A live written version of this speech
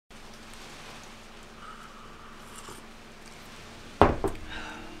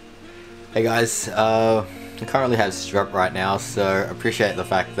Hey guys, I currently have strep right now, so appreciate the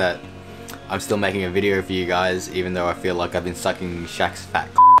fact that I'm still making a video for you guys, even though I feel like I've been sucking Shaq's fat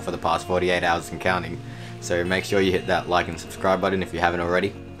for the past 48 hours and counting. So make sure you hit that like and subscribe button if you haven't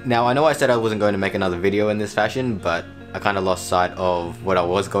already. Now, I know I said I wasn't going to make another video in this fashion, but I kind of lost sight of what I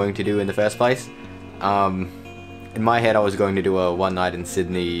was going to do in the first place. In my head I was going to do a one night in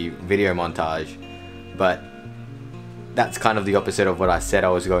Sydney video montage, but that's kind of the opposite of what I said I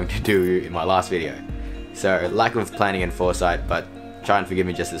was going to do in my last video. So lack of planning and foresight, but try and forgive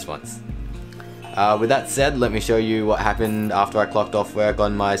me just this once. With that said, let me show you what happened after I clocked off work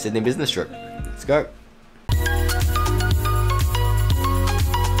on my Sydney business trip. Let's go.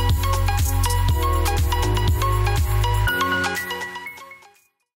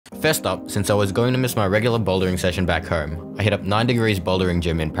 First up, since I was going to miss my regular bouldering session back home, I hit up 9 Degrees Bouldering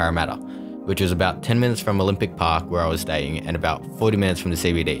Gym in Parramatta, which was about 10 minutes from Olympic Park where I was staying and about 40 minutes from the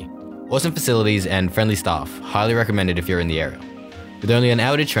CBD. Awesome facilities and friendly staff, highly recommended if you're in the area. With only an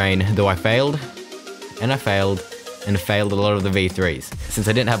hour to train, though I failed a lot of the V3s, since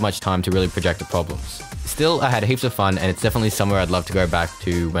I didn't have much time to really project the problems. Still, I had heaps of fun and it's definitely somewhere I'd love to go back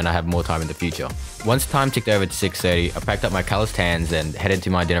to when I have more time in the future. Once time ticked over to 6:30, I packed up my calloused hands and headed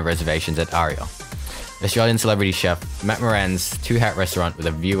to my dinner reservations at Aria, Australian celebrity chef Matt Moran's 2-hat restaurant with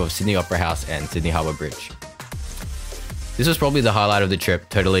a view of Sydney Opera House and Sydney Harbour Bridge. This was probably the highlight of the trip,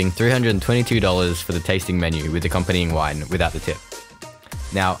 totaling $322 for the tasting menu with accompanying wine without the tip.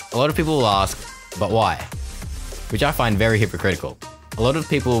 Now, a lot of people will ask, but why? Which I find very hypocritical. A lot of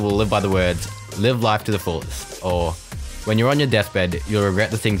people will live by the words, live life to the fullest, or when you're on your deathbed, you'll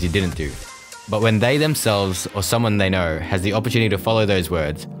regret the things you didn't do. But when they themselves or someone they know has the opportunity to follow those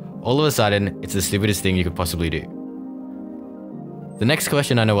words, all of a sudden, it's the stupidest thing you could possibly do. The next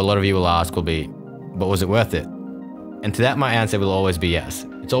question I know a lot of you will ask will be, but was it worth it? And to that my answer will always be yes.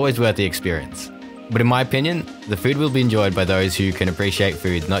 It's always worth the experience. But in my opinion, the food will be enjoyed by those who can appreciate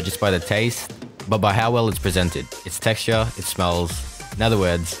food not just by the taste, but by how well it's presented, its texture, its smells, in other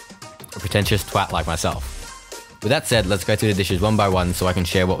words, a pretentious twat like myself. With that said, let's go through the dishes one by one so I can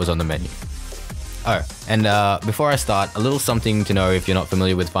share what was on the menu. Oh, and before I start, a little something to know if you're not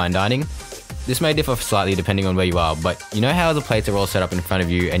familiar with fine dining. This may differ slightly depending on where you are, but you know how the plates are all set up in front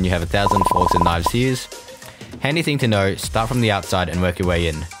of you and you have 1,000 forks and knives to use? Handy thing to know, start from the outside and work your way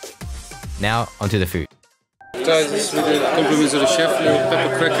in. Now, onto the food. Guys, this is with the compliments of the chef, a little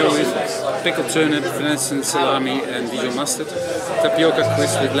pepper cracker with pickled turnip, venison salami and Dijon mustard. Tapioca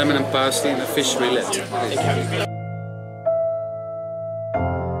crisp with lemon and parsley and a fish roulette.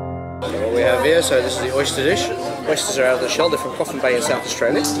 What we have here, so this is the oyster dish. Oysters are out of the shell, they're from Coffin Bay in South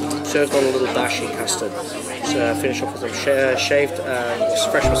Australia. Served on a little dashi custard. So finish off with some shaved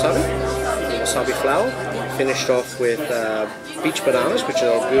fresh wasabi flour. Finished off with beach bananas, which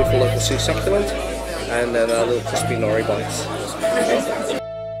are a beautiful local sea succulent, and then a little crispy nori bites.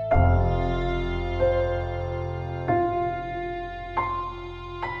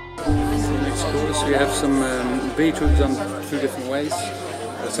 Next course we have some beetroot done 2 different ways.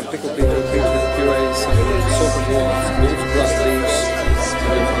 Some pickled beetroot puree, some salted walnuts, goat's blood leaves,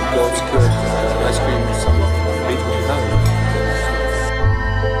 and goat's curd ice cream with some beetroot powder.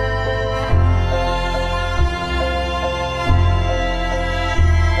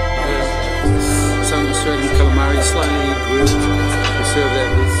 Some Australian calamari, slightly grilled. We serve that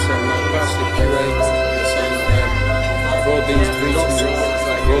with some parsley puree, some raw beans,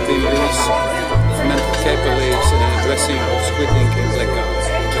 raw bean leaves, fermented caper leaves, and a dressing of squid ink and black garlic.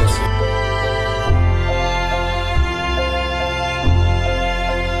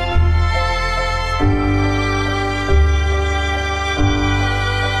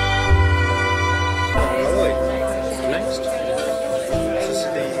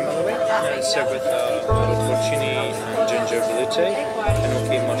 Served with porcini, ginger velouté, and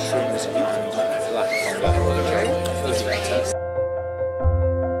okay mushrooms and black pepper.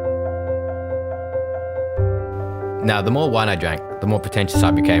 Now, the more wine I drank, the more pretentious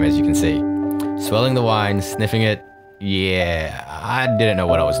I became, as you can see. Swirling the wine, sniffing it, yeah, I didn't know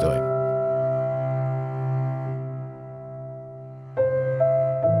what I was doing.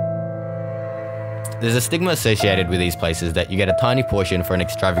 There's a stigma associated with these places that you get a tiny portion for an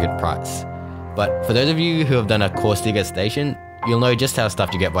extravagant price. But for those of you who have done a course degustation, you'll know just how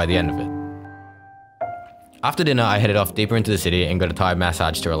stuffed you get by the end of it. After dinner, I headed off deeper into the city and got a Thai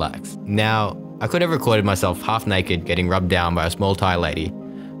massage to relax. Now, I could have recorded myself half naked getting rubbed down by a small Thai lady,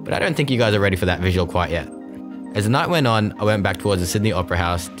 but I don't think you guys are ready for that visual quite yet. As the night went on, I went back towards the Sydney Opera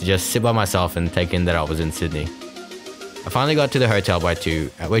House to just sit by myself and take in that I was in Sydney. I finally got to the hotel by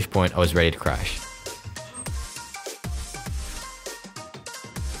 2, at which point I was ready to crash.